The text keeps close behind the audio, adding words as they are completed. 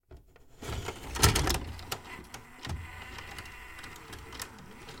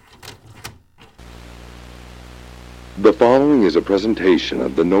The following is a presentation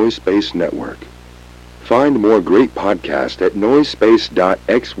of the Noise Space Network. Find more great podcasts at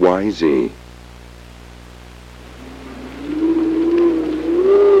noisespace.xyz.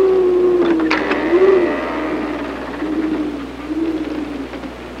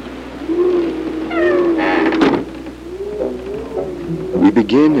 We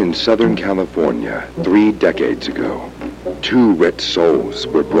begin in Southern California 3 decades ago. 2 rich souls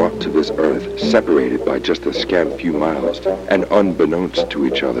were brought to this earth, separated by just a scant few miles, and unbeknownst to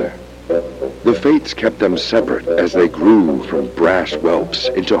each other. The fates kept them separate as they grew from brash whelps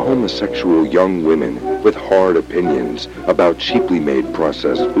into homosexual young women with hard opinions about cheaply made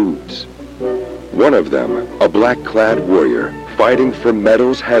processed foods. One of them, a black-clad warrior, fighting for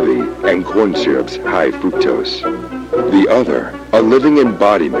metals heavy and corn syrups high fructose. The other, a living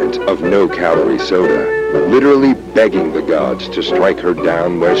embodiment of no-calorie soda, literally begging the gods to strike her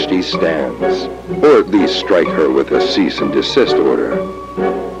down where she stands, or at least strike her with a cease and desist order.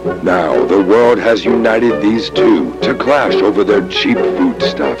 Now, the world has united these two to clash over their cheap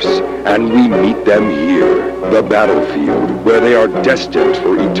foodstuffs, and we meet them here, the battlefield, where they are destined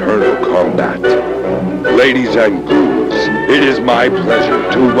for eternal combat. Ladies and ghouls, it is my pleasure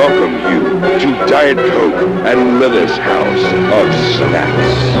to welcome you to Diet Coke and Lilith's House of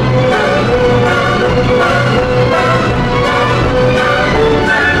Snacks.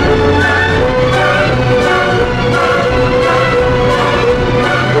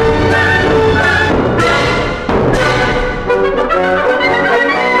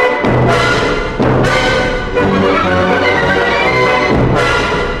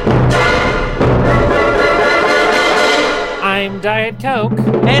 I'm Diet Coke.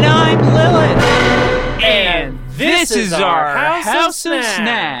 And I'm Lilith. And this is our House of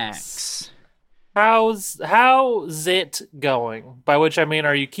Snacks. How's it going? By which I mean,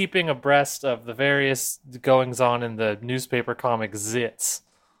 are you keeping abreast of the various goings-on in the newspaper comic Zits?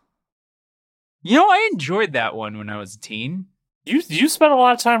 You know, I enjoyed that one when I was a teen. You spent a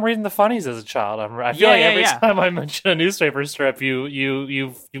lot of time reading the funnies as a child. I feel like every time I mention a newspaper strip,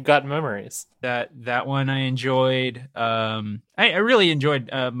 you've got memories. That one I enjoyed. I really enjoyed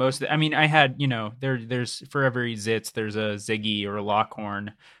most of it. I mean, I had, there's for every Zitz, there's a Ziggy or a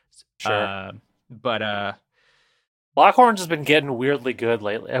Lockhorn. Sure. But Lockhorn's has been getting weirdly good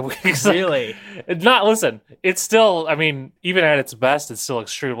lately. Really? Listen, it's still, I mean, even at its best, it's still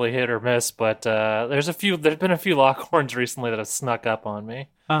extremely hit or miss, but there's been a few Lockhorns recently that have snuck up on me.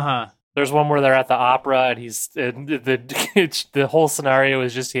 Uh-huh. There's one where they're at the opera, and the whole scenario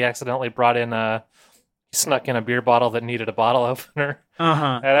is just he accidentally snuck in a beer bottle that needed a bottle opener.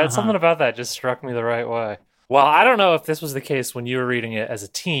 And something about that just struck me the right way. Well, I don't know if this was the case when you were reading it as a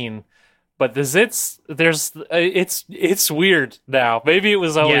teen, but the Zits, it's weird now. Maybe it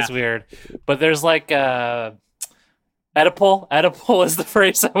was always weird, but there's like Oedipal. Oedipal is the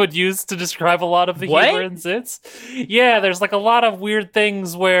phrase I would use to describe a lot of the humor in Zits. Yeah, there's like a lot of weird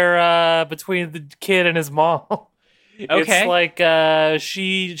things where between the kid and his mom. Okay. It's like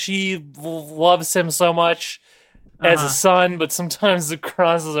she loves him so much as a son, but sometimes it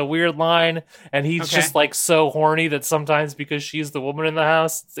crosses a weird line, and he's just like so horny that sometimes because she's the woman in the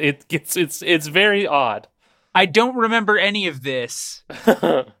house, it's very odd. I don't remember any of this,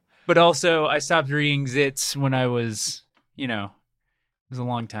 but also I stopped reading Zits when I was, it was a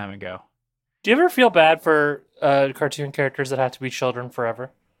long time ago. Do you ever feel bad for cartoon characters that have to be children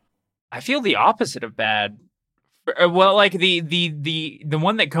forever? I feel the opposite of bad. Well, like the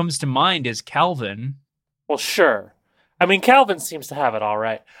one that comes to mind is Calvin. Well, sure. I mean, Calvin seems to have it all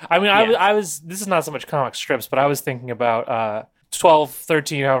right. I mean, I was this is not so much comic strips, but I was thinking about 12,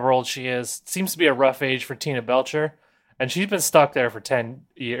 13, however old she is. Seems to be a rough age for Tina Belcher, and she's been stuck there for 10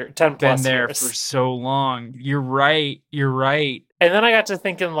 plus years. Been there for so long. You're right. And then I got to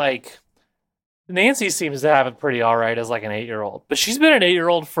thinking, like, Nancy seems to have it pretty all right as like an 8-year-old, but she's been an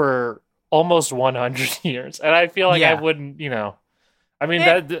 8-year-old for almost 100 years, and I feel like I wouldn't, I mean,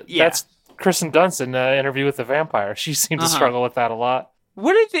 that's Kristen Dunst in Interview with the Vampire. She seemed to struggle with that a lot.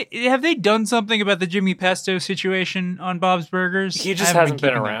 Have they done something about the Jimmy Pesto situation on Bob's Burgers? He just hasn't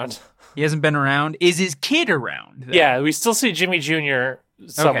been around. He hasn't been around? Is his kid around, though? Yeah, we still see Jimmy Jr.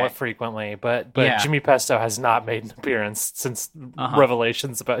 somewhat frequently, but Jimmy Pesto has not made an appearance since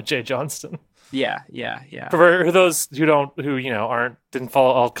revelations about Jay Johnston. Yeah. For those who didn't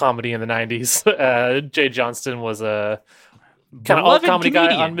follow alt comedy in the 90s, Jay Johnston was a kind of alt comedy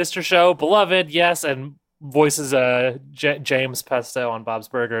guy on Mr. Show, beloved, yes, and voices James Pesto on Bob's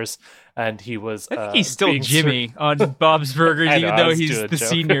Burgers, and he was. I think he's still Jimmy on Bob's Burgers, even though he's the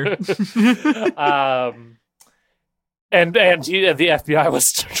senior. the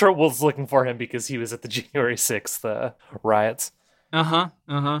FBI was looking for him because he was at the January 6th riots.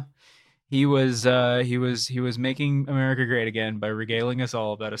 He was making America great again by regaling us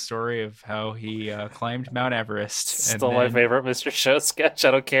all about a story of how he climbed Mount Everest. Still my favorite Mr. Show sketch.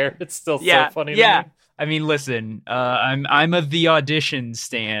 I don't care. It's still so funny. Yeah. To me. I mean, listen, I'm a The Audition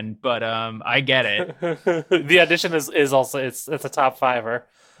stan, but I get it. The Audition is also it's a top fiver.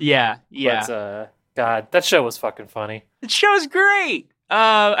 Yeah. But, God, that show was fucking funny. The show's great.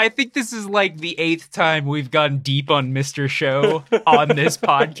 I think this is like the 8th time we've gone deep on Mr. Show on this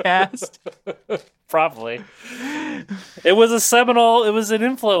podcast. Probably. It was an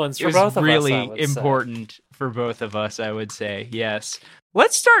influence for both of us. It was really important for both of us, I would say. Yes.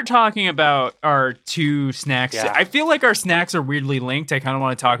 Let's start talking about our 2 snacks. Yeah. I feel like our snacks are weirdly linked. I kind of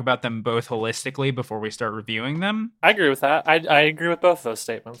want to talk about them both holistically before we start reviewing them. I agree with that. I agree with both those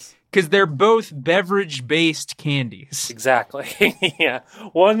statements. Because they're both beverage-based candies. Exactly. Yeah.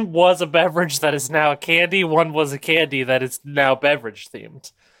 One was a beverage that is now a candy. One was a candy that is now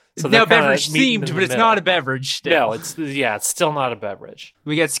beverage-themed. So now beverage-themed, but it's not a beverage still. No, it's still not a beverage.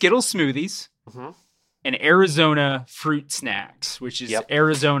 We got Skittles smoothies. Mm-hmm. And Arizona Fruit Snacks, which is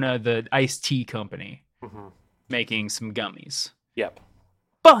Arizona, the iced tea company, making some gummies. Yep.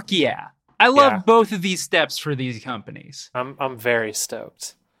 Fuck yeah. I love both of these steps for these companies. I'm very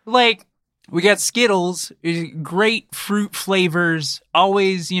stoked. Like, we got Skittles, great fruit flavors,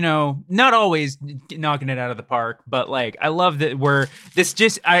 always, not always knocking it out of the park, but like, I love that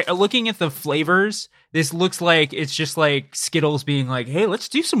looking at the flavors, this looks like it's just like Skittles being like, hey, let's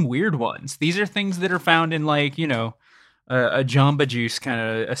do some weird ones. These are things that are found in like, a Jamba Juice kind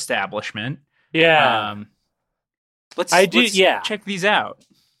of establishment. Yeah. Let's check these out.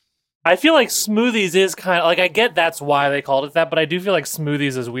 I feel like Smoothies is kind of like, I get that's why they called it that, but I do feel like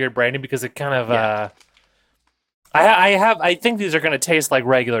Smoothies is weird branding because it kind of I think these are going to taste like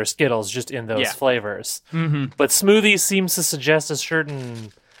regular Skittles just in those flavors. Mm-hmm. But Smoothies seems to suggest a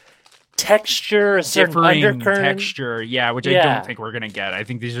certain texture, a certain undercurrent texture, which I don't think we're going to get. I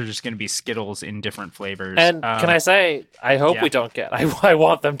think these are just going to be Skittles in different flavors. And can I say, I hope we don't get. I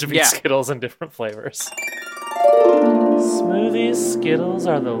want them to be Skittles in different flavors. Smoothies Skittles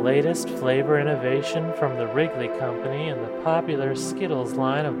are the latest flavor innovation from the Wrigley Company and the popular Skittles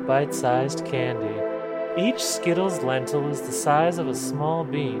line of bite-sized candy. Each Skittles lentil is the size of a small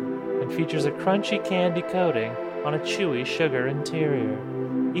bean and features a crunchy candy coating on a chewy sugar interior.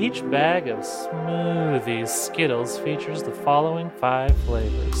 Each bag of Smoothies Skittles features the following 5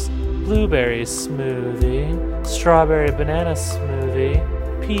 flavors: blueberry smoothie, strawberry banana smoothie,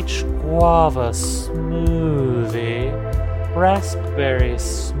 peach guava smoothie, raspberry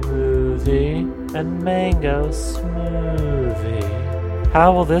smoothie, and mango smoothie.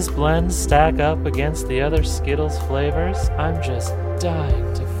 How will this blend stack up against the other Skittles flavors? I'm just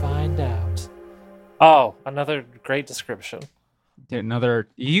dying to find out. Oh, another great description.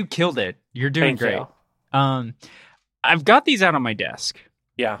 You killed it. You're doing Thank great. You. I've got these out on my desk.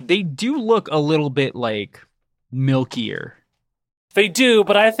 Yeah. They do look a little bit like milkier. They do,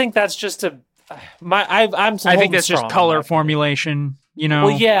 but I think that's just I think that's just color formulation,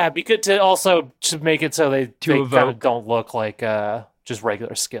 Well, yeah, because to make it so they kind of don't look like just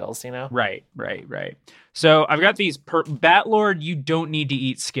regular Skittles, Right. So I've got these. Batlord, you don't need to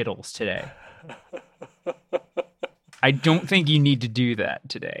eat Skittles today. I don't think you need to do that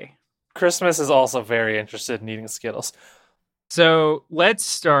today. Christmas is also very interested in eating Skittles. So let's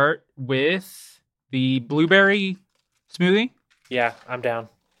start with the blueberry smoothie. Yeah, I'm down.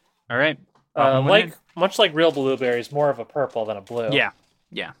 All right. Much like real blueberries, more of a purple than a blue. Yeah.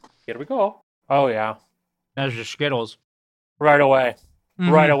 Here we go. Oh, yeah. That's just Skittles. Right away.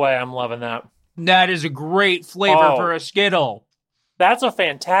 Mm-hmm. Right away, I'm loving that. That is a great flavor for a Skittle. That's a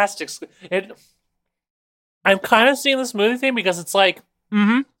fantastic... I'm kind of seeing the smoothie thing because it's like...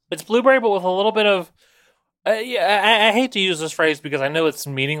 Mm-hmm. It's blueberry, but with a little bit of... I hate to use this phrase because I know it's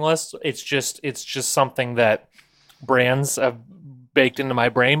meaningless. It's just something that brands have baked into my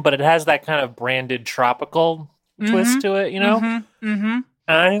brain, but it has that kind of branded tropical twist to it, Mm-hmm.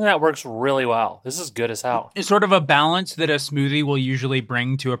 And I think that works really well. This is good as hell. It's sort of a balance that a smoothie will usually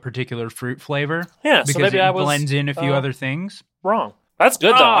bring to a particular fruit flavor. Yeah, because so maybe it blends in a few other things. Wrong. That's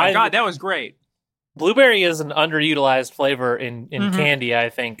good, though. Oh, God, that was great. Blueberry is an underutilized flavor in candy, I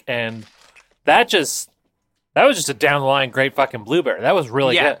think, and that was just a down-the-line great fucking blueberry. That was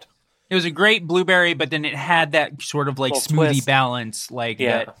really good. It was a great blueberry, but then it had that sort of like smoothie twist. balance.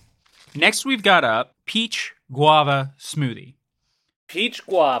 That. Next, we've got a peach guava smoothie. Peach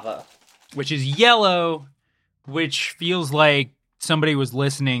guava. Which is yellow, which feels like somebody was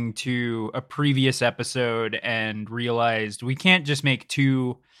listening to a previous episode and realized we can't just make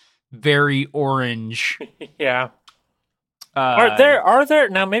two very orange. Yeah. Are there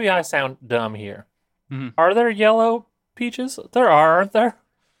now? Maybe I sound dumb here. Mm-hmm. Are there yellow peaches? There are, aren't there?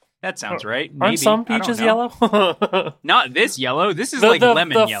 That sounds right. Maybe. Aren't some peaches yellow? Not this yellow. This is like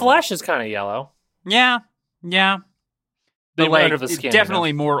lemon yellow. The flesh is kind of yellow. Yeah. But like, under the skin, it's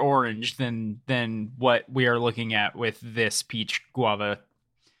definitely more orange than what we are looking at with this peach guava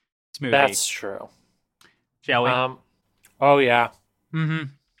smoothie. That's true. Shall we? Oh yeah. Mm-hmm.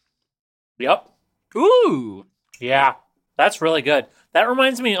 Yep. Ooh. Yeah. That's really good. That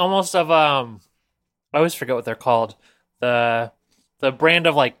reminds me almost of I always forget what they're called. The brand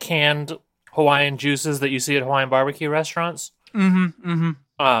of like canned Hawaiian juices that you see at Hawaiian barbecue restaurants. Mm-hmm.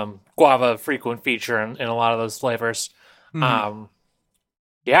 Guava frequent feature in a lot of those flavors. Mm-hmm.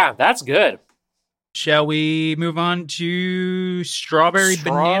 Yeah, that's good. Shall we move on to strawberry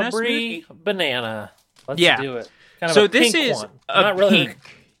banana smoothie? Banana. Let's do it. Kind of so a this pink is one. a Not really. pink.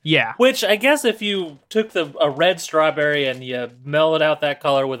 Yeah. Which I guess if you took a red strawberry and you mellowed out that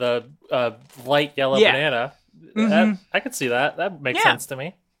color with a light yellow banana, I could see that. That makes sense to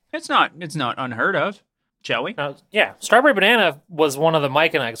me. It's not unheard of. Shall we? Yeah. Strawberry banana was one of the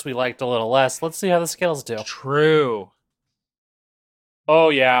Mike and Ike's we liked a little less. Let's see how the Skittles do. True. Oh,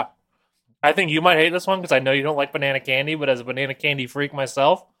 yeah. I think you might hate this one because I know you don't like banana candy, but as a banana candy freak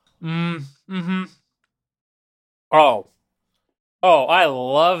myself. Mm-hmm. Oh, I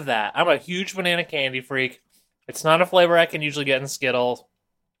love that. I'm a huge banana candy freak. It's not a flavor I can usually get in Skittles.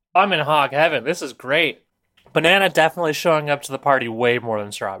 I'm in hog heaven. This is great. Banana definitely showing up to the party way more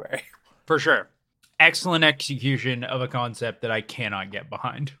than strawberry. For sure. Excellent execution of a concept that I cannot get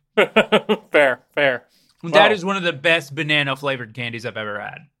behind. Fair. That is one of the best banana flavored candies I've ever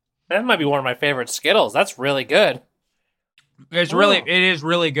had. That might be one of my favorite Skittles. That's really good. It is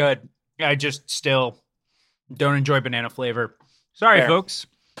really good. I just still don't enjoy banana flavor. Sorry, folks.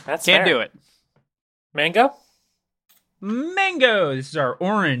 Can't do it. Mango? Mango. This is our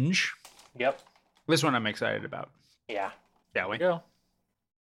orange. Yep. This one I'm excited about. Yeah. Shall we? Go.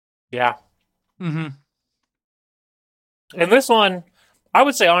 Yeah. Mm-hmm. And this one, I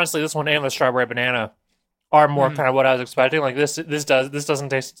would say honestly, this one and the strawberry banana are more kind of what I was expecting. Like this doesn't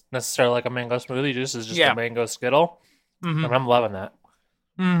taste necessarily like a mango smoothie. This is just a mango Skittle, and I'm loving that.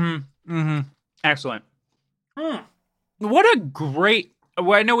 Excellent. What a great.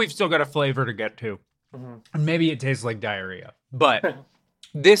 Well, I know we've still got a flavor to get to, and maybe it tastes like diarrhea, but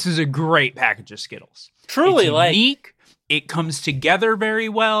this is a great package of Skittles. Truly, it's unique. It comes together very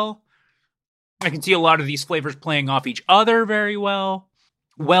well. I can see a lot of these flavors playing off each other very well.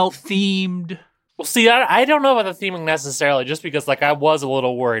 Well themed. Well, see, I don't know about the theming necessarily, just because like I was a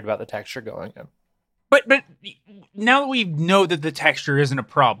little worried about the texture going in. But now that we know that the texture isn't a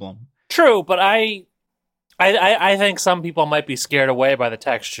problem. True, but I think some people might be scared away by the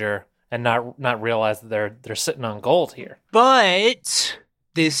texture and not realize that they're sitting on gold here. But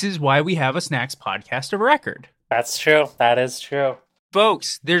this is why we have a Snacks Podcast of Record. That's true. That is true.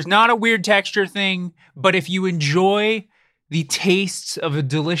 Folks, there's not a weird texture thing, but if you enjoy the tastes of a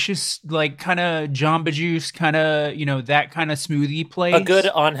delicious, like, kind of Jamba Juice, kind of, that kind of smoothie place. A good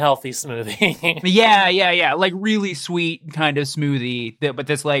unhealthy smoothie. Yeah. Like, really sweet kind of smoothie, but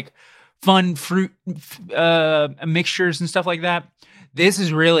that's, like, fun fruit mixtures and stuff like that. This is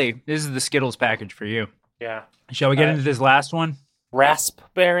the Skittles package for you. Yeah. Shall we get into this last one?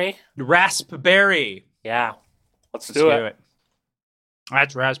 Raspberry. Yeah. Let's do it.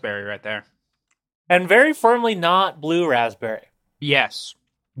 That's raspberry right there. And very firmly not blue raspberry. Yes.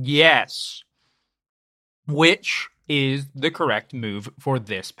 Which is the correct move for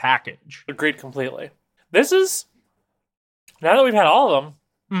this package. Agreed completely. This is, now that we've had all of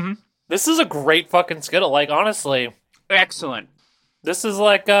them, this is a great fucking Skittle. Like, honestly. Excellent. This is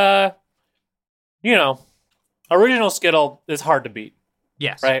like, original Skittle is hard to beat.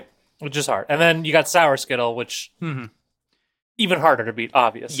 Yes. Right? Which is hard. And then you got Sour Skittle, which even harder to beat,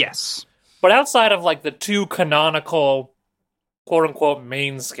 obviously. Yes. But outside of like the two canonical, quote unquote,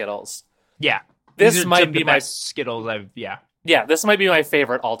 main Skittles. Yeah. This might be my Skittles Yeah, this might be my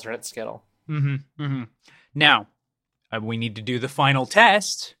favorite alternate Skittle. Now, we need to do the final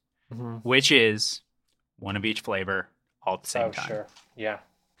test, which is one of each flavor all at the same time. Sure. Yeah.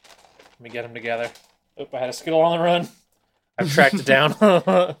 Let me get them together. I had a Skittle on the run. I've tracked it down.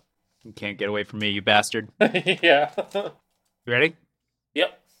 You can't get away from me, you bastard. Yeah. You ready?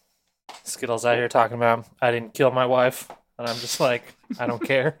 Yep. Skittles out here talking about I didn't kill my wife, and I'm just like, I don't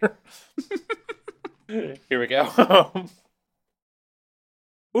care. Here we go.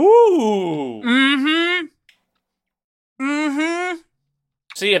 Ooh. Mm-hmm.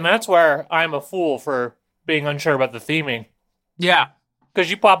 See, and that's where I'm a fool for being unsure about the theming. Yeah. Because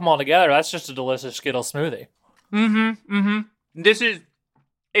you pop them all together, that's just a delicious Skittles smoothie. Mm-hmm. Mm-hmm.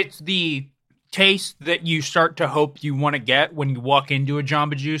 It's the taste that you start to hope you want to get when you walk into a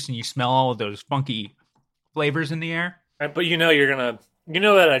Jamba Juice and you smell all of those funky flavors in the air. Right, but you know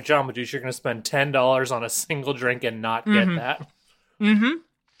that at Jamba Juice you're gonna spend $10 on a single drink and not get that. Mm-hmm.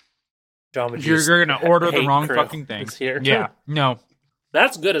 Jamba Juice. You're gonna order the wrong fucking thing. Here. Yeah. No.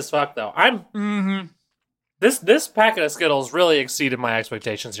 That's good as fuck though. Mm-hmm. This packet of Skittles really exceeded my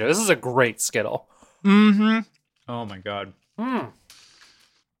expectations here. This is a great Skittle. Mm-hmm. Oh my god.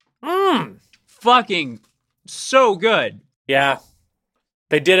 Fucking so good. Yeah.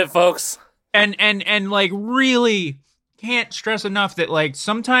 They did it, folks. And like really can't stress enough that like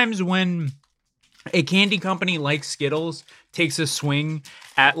sometimes when a candy company like Skittles takes a swing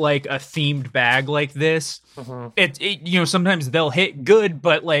at like a themed bag like this, it sometimes they'll hit good,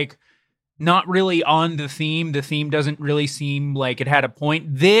 but like not really on the theme. The theme doesn't really seem like it had a point.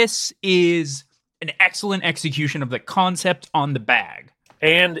 This is an excellent execution of the concept on the bag.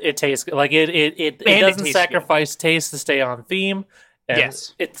 And it tastes good. Like it doesn't sacrifice taste to stay on theme. And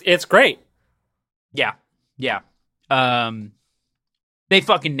yes. It's great. Yeah. Yeah. They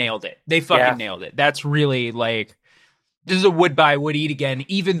fucking nailed it. Nailed it. That's really like, this is a would buy, would eat again,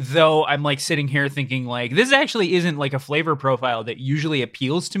 even though I'm like sitting here thinking like, this actually isn't like a flavor profile that usually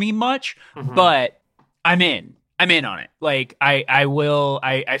appeals to me much, but I'm in on it. Like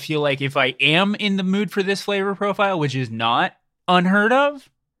I feel like if I am in the mood for this flavor profile, which is not unheard of,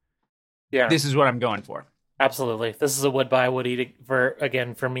 this is what I'm going for. Absolutely. This is a would buy, would eat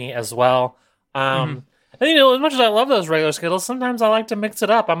for me as well. And, as much as I love those regular Skittles, sometimes I like to mix it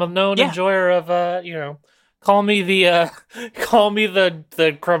up. I'm a known enjoyer of, call me the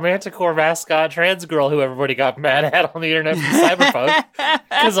Chromanticore mascot trans girl who everybody got mad at on the internet from Cyberpunk,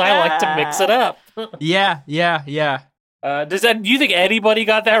 because I like to mix it up. Yeah. Do you think anybody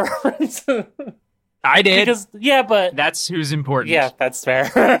got that reference? I did. But that's who's important. Yeah, that's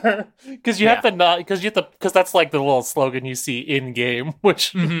fair. Because because that's like the little slogan you see in game,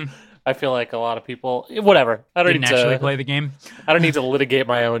 which I feel like a lot of people, whatever. I don't didn't need actually to play the game. I don't need to litigate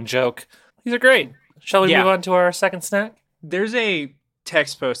my own joke. These are great. Shall we move on to our second snack? There's a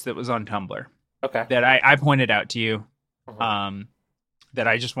text post that was on Tumblr. Okay. That I pointed out to you. That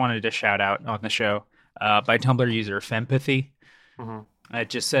I just wanted to shout out on the show. By Tumblr user Fempathy. It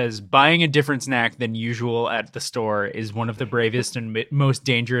just says, buying a different snack than usual at the store is one of the bravest and most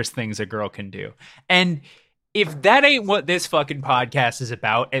dangerous things a girl can do. And if that ain't what this fucking podcast is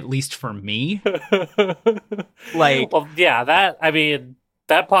about, at least for me, like... Well, yeah, that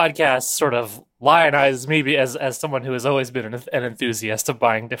podcast sort of lionizes me as someone who has always been an enthusiast of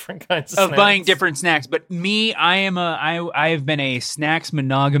buying different kinds of snacks. Buying different snacks. But me, I have been a snacks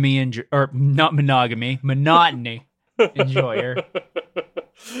monotony enjoyer.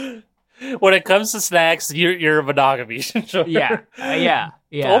 When it comes to snacks, you're a monogamy enjoyer. Yeah.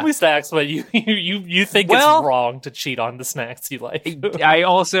 Only snacks, but you think it's wrong to cheat on the snacks you like.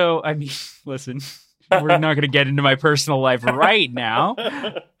 Listen, we're not going to get into my personal life right now.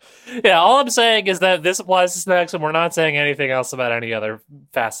 Yeah, all I'm saying is that this applies to snacks, and we're not saying anything else about any other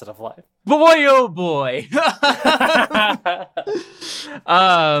facet of life. Boy, oh boy.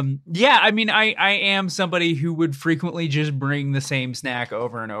 I am somebody who would frequently just bring the same snack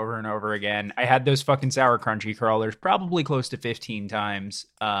over and over and over again. I had those fucking sour crunchy crawlers probably close to 15 times,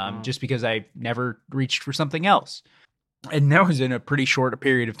 just because I never reached for something else. And that was in a pretty short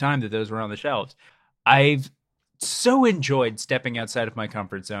period of time that those were on the shelves. I've so enjoyed stepping outside of my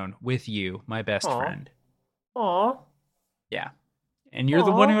comfort zone with you, my best friend. Aw. Yeah. And you're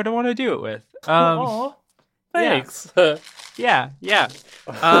the one who I don't want to do it with. Thanks. Yeah.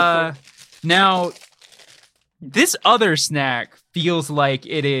 Now, this other snack feels like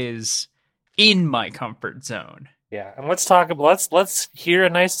it is in my comfort zone. Yeah, and let's hear a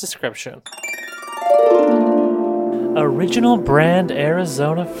nice description. Original brand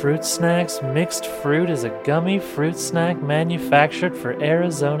Arizona Fruit Snacks. Mixed fruit is a gummy fruit snack manufactured for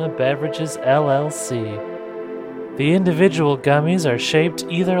Arizona Beverages, LLC. The individual gummies are shaped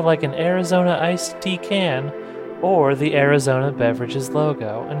either like an Arizona iced tea can or the Arizona Beverages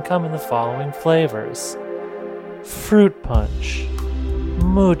logo and come in the following flavors: Fruit Punch,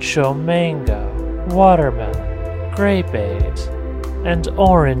 Mucho Mango, Watermelon, Grapeade, and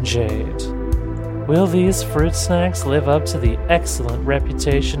Orangeade. Will these fruit snacks live up to the excellent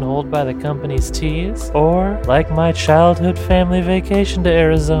reputation held by the company's teas? Or, like my childhood family vacation to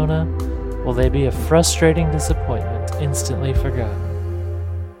Arizona, will they be a frustrating disappointment instantly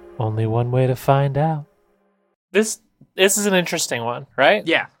forgotten? Only one way to find out. This this is an interesting one, right?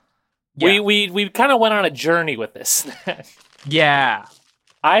 Yeah. We kind of went on a journey with this snack. Yeah.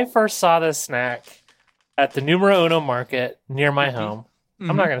 I first saw this snack at the Numero Uno market near my home.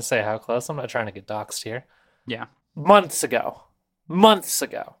 I'm not going to say how close. I'm not trying to get doxxed here. Yeah. Months ago. And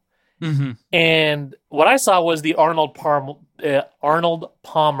what I saw was the Arnold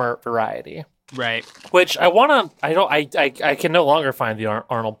Palmer variety. Right. Which I can no longer find the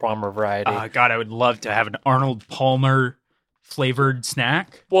Arnold Palmer variety. God, I would love to have an Arnold Palmer flavored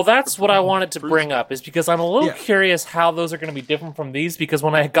snack. Well, that's what I wanted to bring up, is because I'm a little curious how those are going to be different from these, because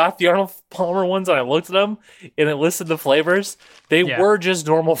when I got the Arnold Palmer ones and I looked at them and it listed the flavors, they were just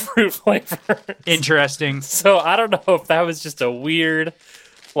normal fruit flavors. Interesting. So I don't know if that was just a weird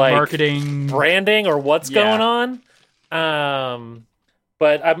marketing branding or what's going on.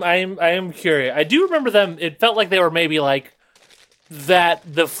 But I am curious. I do remember them. It felt like they were maybe like that,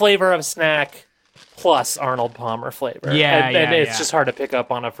 the flavor of snack plus Arnold Palmer flavor. And it's just hard to pick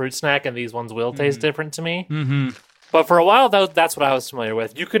up on a fruit snack, and these ones will taste different to me. But for a while, that's what I was familiar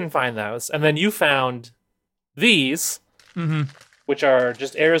with. You couldn't find those. And then you found these, which are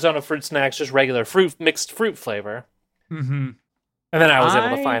just Arizona fruit snacks, just regular mixed fruit flavor. And then I was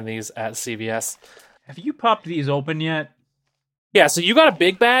able to find these at CVS. Have you popped these open yet? Yeah, so you got a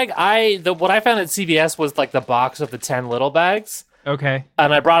big bag. What I found at CVS was like the box of the 10 little bags. Okay.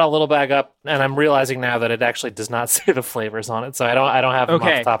 And I brought a little bag up, and I'm realizing now that it actually does not say the flavors on it, so I don't have them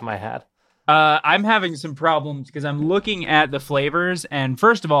off the top of my head. I'm having some problems because I'm looking at the flavors, and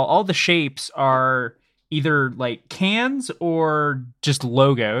first of all the shapes are either like cans or just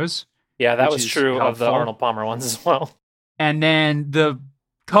logos. Yeah, that was true of the Arnold Palmer ones as well. And then the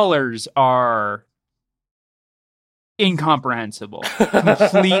colors are incomprehensible.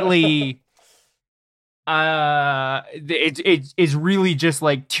 Completely. It's really just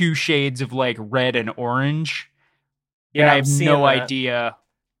like two shades of like red and orange. Yeah, and I have no idea.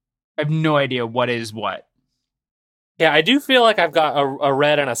 I have no idea what is what. Yeah, I do feel like I've got a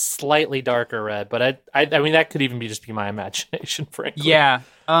red and a slightly darker red, but I mean that could even just be my imagination, frankly. Yeah.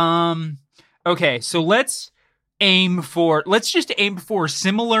 Okay, so let's just aim for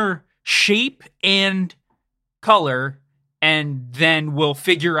similar shape and color, and then we'll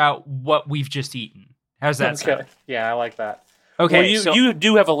figure out what we've just eaten. How's that sound? Yeah, I like that. Okay, well, you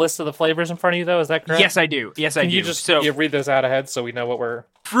do have a list of the flavors in front of you, though. Is that correct? Yes, I do. Can you just read those out ahead so we know what we're...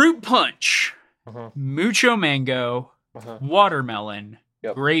 Fruit punch, mucho mango, watermelon,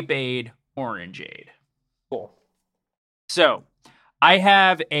 grapeade, orangeade. Cool. So, I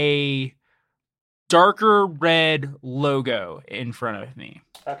have a darker red logo in front of me.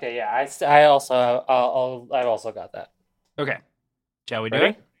 Okay, yeah, I've also got that. Okay, shall we do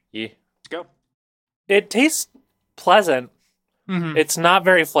it? Yeah. Let's go. It tastes pleasant. It's not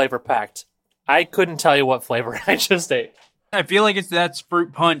very flavor packed. I couldn't tell you what flavor I just ate. I feel like that's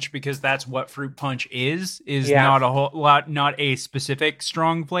fruit punch because that's what fruit punch is not a whole lot, not a specific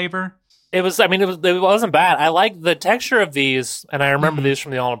strong flavor. It wasn't bad. I like the texture of these, and I remember these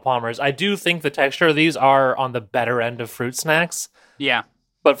from the Arnold Palmers. I do think the texture of these are on the better end of fruit snacks. Yeah.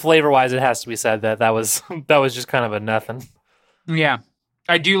 But flavor-wise, it has to be said that was just kind of a nothing. Yeah.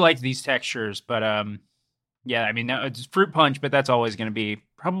 I do like these textures, but yeah, I mean, it's fruit punch, but that's always going to be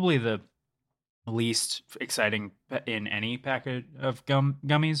probably the least exciting in any packet of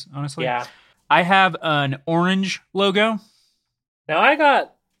gummies, honestly. Yeah. I have an orange logo. Now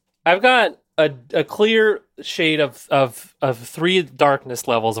I've got a clear shade of 3 darkness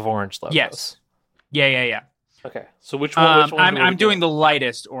levels of orange logos. Yes. Yeah. Okay. So which one? I'm doing the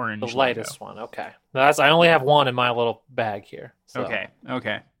lightest orange. The lightest one. Okay. Now I only have one in my little bag here. So.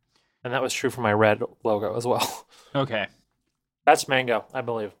 Okay. And that was true for my red logo as well. Okay. That's mango, I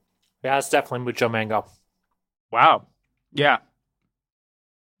believe. Yeah, it's definitely mucho mango. Wow. Yeah.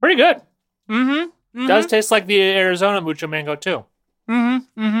 Pretty good. Does taste like the Arizona mucho mango too.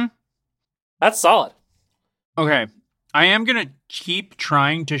 That's solid. Okay. I am going to keep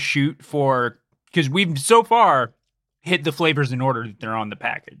trying to shoot for, because we've so far hit the flavors in order that they're on the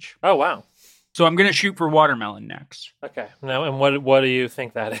package. Oh, wow. So I'm going to shoot for watermelon next. Okay. Now, and what do you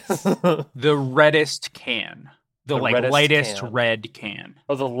think that is? The reddest can. The lightest red can.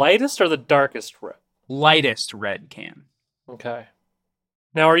 Oh, the lightest or the darkest red? Lightest red can. Okay.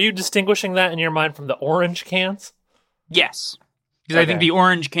 Now, are you distinguishing that in your mind from the orange cans? Yes. Because I think the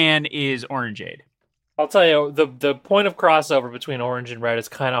orange can is orangeade. I'll tell you, the point of crossover between orange and red is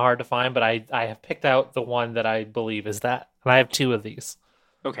kind of hard to find, but I have picked out the one that I believe is that. And I have 2 of these.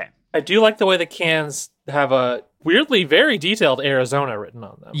 Okay. I do like the way the cans have a weirdly very detailed Arizona written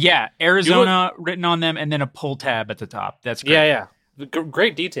on them. Yeah, Arizona written on them and then a pull tab at the top. That's great. Yeah.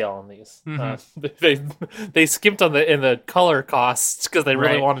 great detail on these. They skimped on in the color costs because they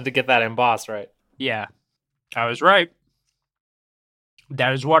really wanted to get that embossed right. Yeah, I was right.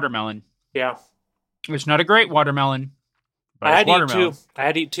 That is watermelon. Yeah, it's not a great watermelon. But I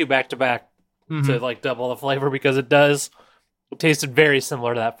had to eat two back to back to like double the flavor because it tasted very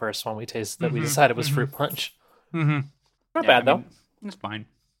similar to that first one we tasted that we decided was fruit punch. Not bad though. It's fine.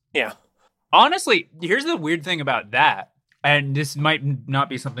 Yeah. Honestly, here's the weird thing about that, and this might not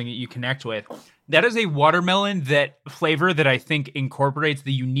be something that you connect with. That is a watermelon flavor that I think incorporates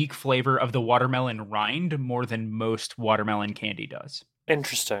the unique flavor of the watermelon rind more than most watermelon candy does.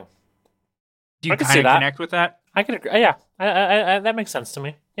 Interesting. Do you kind of connect with that? I can agree. Yeah, I that makes sense to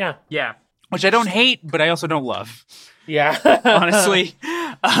me. Yeah. Yeah. Which I don't hate, but I also don't love. Yeah. Honestly.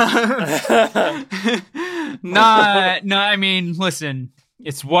 No, I mean, listen,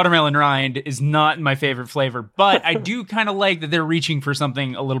 it's watermelon rind is not my favorite flavor, but I do kind of like that they're reaching for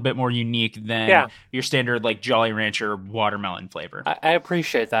something a little bit more unique than your standard like Jolly Rancher watermelon flavor. I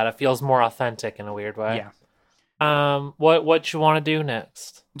appreciate that. It feels more authentic in a weird way. Yeah. What you want to do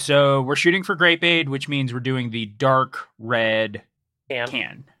next? So we're shooting for Grapeade, which means we're doing the dark red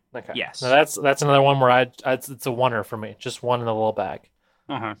can. Okay. Yes. Now that's another one where it's a oneer for me. Just one in the little bag.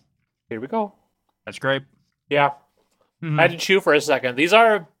 Here we go. That's great. Yeah. I had to chew for a second. These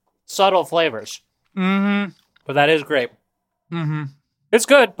are subtle flavors. But that is great. It's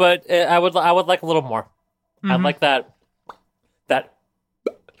good, but I would like a little more. I'd like that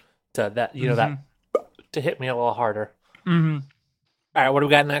to hit me a little harder. All right, what do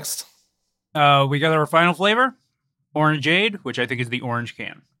we got next? We got our final flavor, Orangeade, which I think is the orange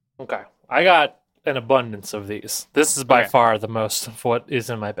can. Okay. I got an abundance of these. This is by far the most of what is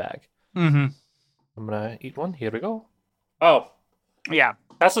in my bag. I'm going to eat one. Here we go. Oh. Yeah.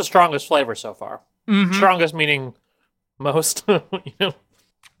 That's the strongest flavor so far. Strongest meaning most,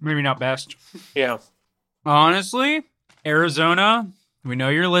 Maybe not best. Yeah. Honestly, Arizona, we know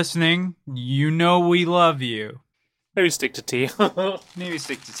you're listening. You know we love you. Maybe stick to tea. Maybe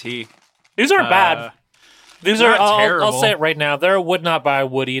stick to tea. These aren't bad. These are terrible. I'll say it right now. They're a would not buy,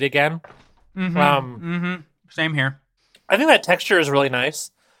 would eat again. Same here. I think that texture is really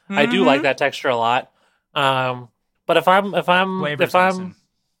nice. I do like that texture a lot. But if I'm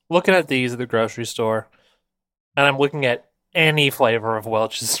looking at these at the grocery store and I'm looking at any flavor of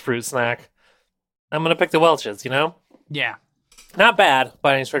Welch's fruit snack, I'm gonna pick the Welch's, Yeah. Not bad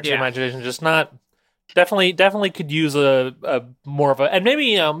by any stretch of the imagination, just not. Definitely could use a more of a, and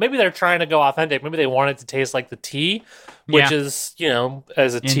maybe they're trying to go authentic. Maybe they want it to taste like the tea, which is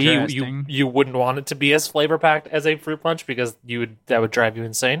as a tea you wouldn't want it to be as flavor packed as a fruit punch because that would drive you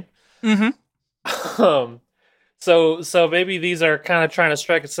insane. So maybe these are kind of trying to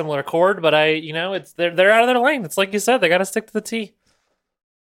strike a similar chord, but they're out of their lane. It's like you said, they got to stick to the tea.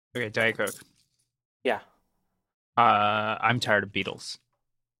 Okay, Diet Coke. Yeah. I'm tired of Beatles.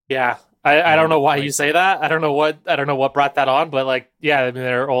 Yeah. I don't know why you say that. I don't know what brought that on, but I mean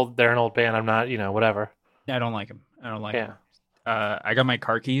they're an old band. I'm not, whatever. I don't like them. I got my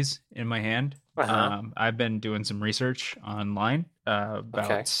car keys in my hand. I've been doing some research online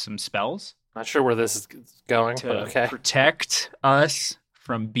about some spells. Not sure where this is going, to protect us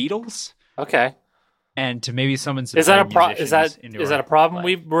from Beatles. Okay. And to maybe summon some. Is that a problem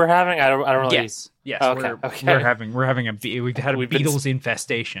we're having? I don't really. Yes. We're having a Beatles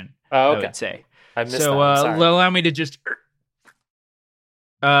infestation. Oh, okay. I would say. I missed that. Allow me to just.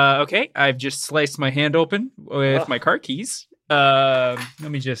 Okay, I've just sliced my hand open with my car keys. Let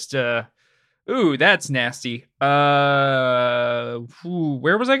me just. Ooh, that's nasty. Where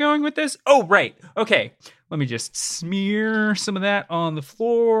was I going with this? Oh, right. Okay. Let me just smear some of that on the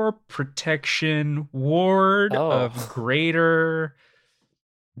floor. Protection ward of greater.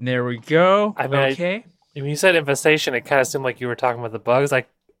 There we go. Okay. When you said infestation, it kind of seemed like you were talking about the bugs. Like,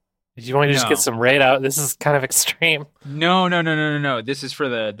 did you want to just get some raid out? This is kind of extreme. No. This is for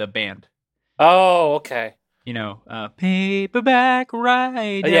the band. Oh, okay. Paperback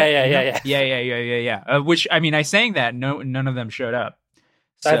ride. Yeah. Which, I mean, I sang that. No, none of them showed up.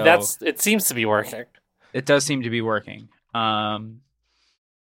 So it seems to be working. It does seem to be working. Klaatu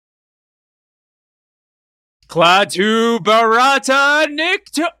Barata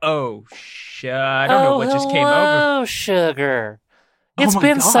Nikto. Oh, shit. I don't know what just came over. Oh, sugar. It's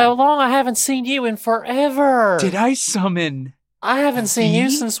been so long. I haven't seen you in forever. Did I summon? I haven't seen you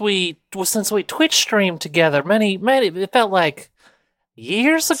since we Twitch streamed together. Many. It felt like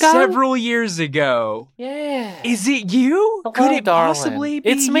years ago. Several years ago. Yeah. Is it you? Hello, could it darling. Possibly be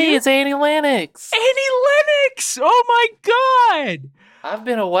It's me. You? It's Annie Lennox. Annie Lennox. Oh my god. I've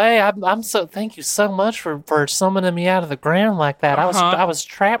been away. I'm so thank you so much for summoning me out of the ground like that. I was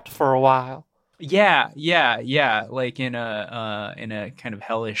trapped for a while. Yeah, like in a kind of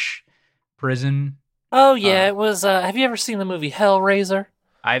hellish prison. Oh yeah, it was. Have you ever seen the movie Hellraiser?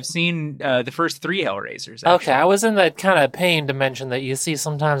 I've seen the first 3 Hellraisers. Actually. Okay, I was in that kind of pain dimension that you see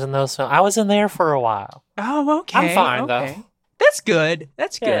sometimes in those films. I was in there for a while. Oh, okay. I'm fine though. That's good.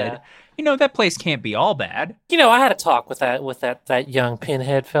 That's good. That place can't be all bad. I had a talk with that young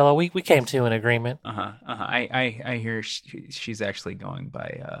pinhead fellow. We came to an agreement. I hear she's actually going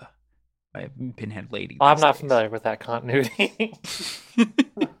by Pinhead Lady. Well, I'm not familiar with that continuity.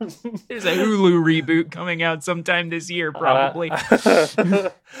 There's a Hulu reboot coming out sometime this year, probably.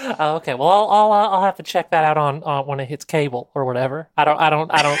 Okay, well, I'll have to check that out on when it hits cable or whatever. I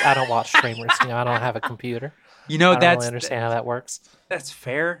don't watch streamers. I don't have a computer. I don't really understand how that works. That's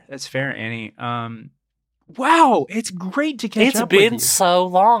fair. That's fair, Annie. Wow, it's great to catch up with you. It's been so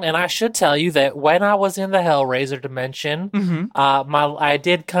long, and I should tell you that when I was in the Hellraiser dimension, I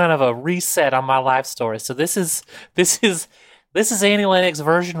did kind of a reset on my life story. So this is Annie Lennox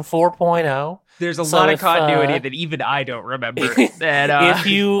version 4.0. There's a lot of continuity that even I don't remember. That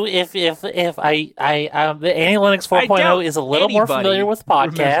if Annie Lennox 4.0 is a little more familiar with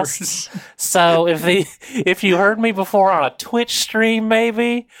podcasts. So if you heard me before on a Twitch stream,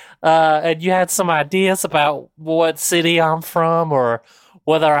 maybe, and you had some ideas about what city I'm from or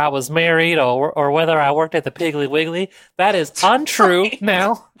whether I was married or whether I worked at the Piggly Wiggly, that is untrue.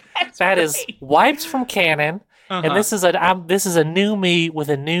 Now that is wiped from canon, and this is a new me with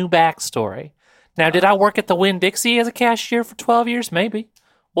a new backstory. Now, did I work at the Winn-Dixie as a cashier for 12 years? Maybe.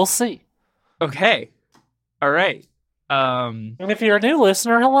 We'll see. Okay. All right. And if you're a new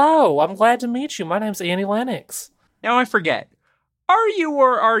listener, hello. I'm glad to meet you. My name's Annie Lennox. Now I forget. Are you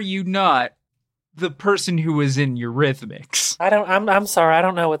or are you not the person who was in Eurythmics? I'm sorry. I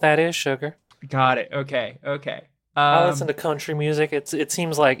don't know what that is, sugar. Got it. Okay. I listen to country music. It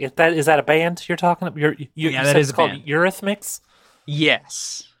seems like is that a band you're talking about? That is called band. Eurythmics?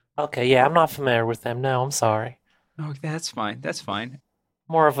 Yes. Okay, yeah, I'm not familiar with them. No, I'm sorry. Oh, that's fine.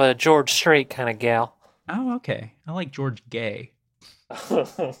 More of a George Strait kind of gal. Oh, okay. I like George Gay.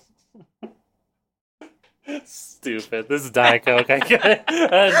 Stupid. This is Diet Coke.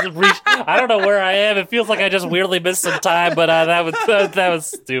 I don't know where I am. It feels like I just weirdly missed some time, but that was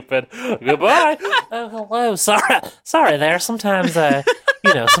stupid. Goodbye. Oh, hello. Sorry there. Sometimes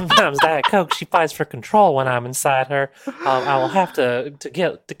sometimes Diet Coke, she fights for control when I'm inside her. I will have to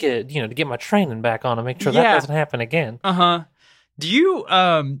get my training back on to make sure that doesn't happen again. Do you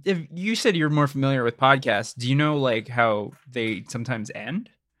if you said you're more familiar with podcasts, do you know like how they sometimes end?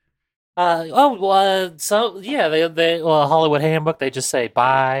 Hollywood Handbook, they just say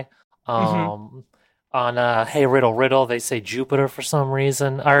bye. On Hey Riddle, they say Jupiter for some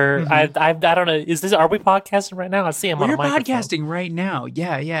reason. Or I don't know. Are we podcasting right now? I see him on a microphone. We're podcasting right now.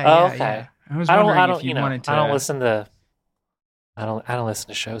 Yeah. Okay. Yeah. I was wondering if you wanted to. I don't listen to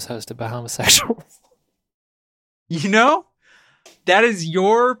shows hosted by homosexuals. That is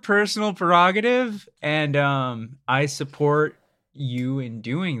your personal prerogative, and I support you in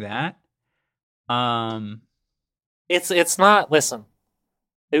doing that. It's not. Listen,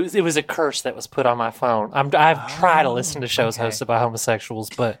 it was a curse that was put on my phone. I've tried to listen to shows hosted by homosexuals,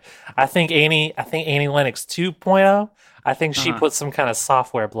 but I think Annie Lennox 2.0. I think she put some kind of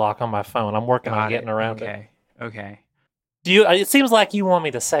software block on my phone. I'm working on getting around it. Okay. It seems like you want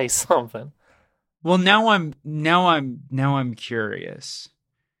me to say something. Well, now I'm curious.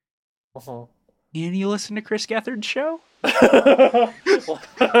 And you listen to Chris Gethard's show? I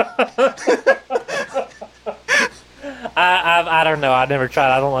don't know. I never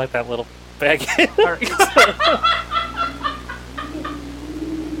tried. I don't like that little bag.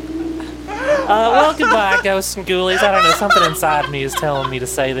 Well, goodbye, ghosts and ghoulies. I don't know. Something inside me is telling me to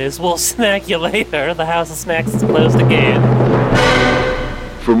say this. We'll snack you later. The House of Snacks is closed again.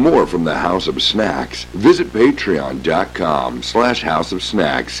 For more from the House of Snacks, visit patreon.com/House of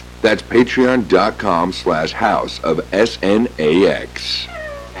Snacks. That's patreon.com/House of SNAX.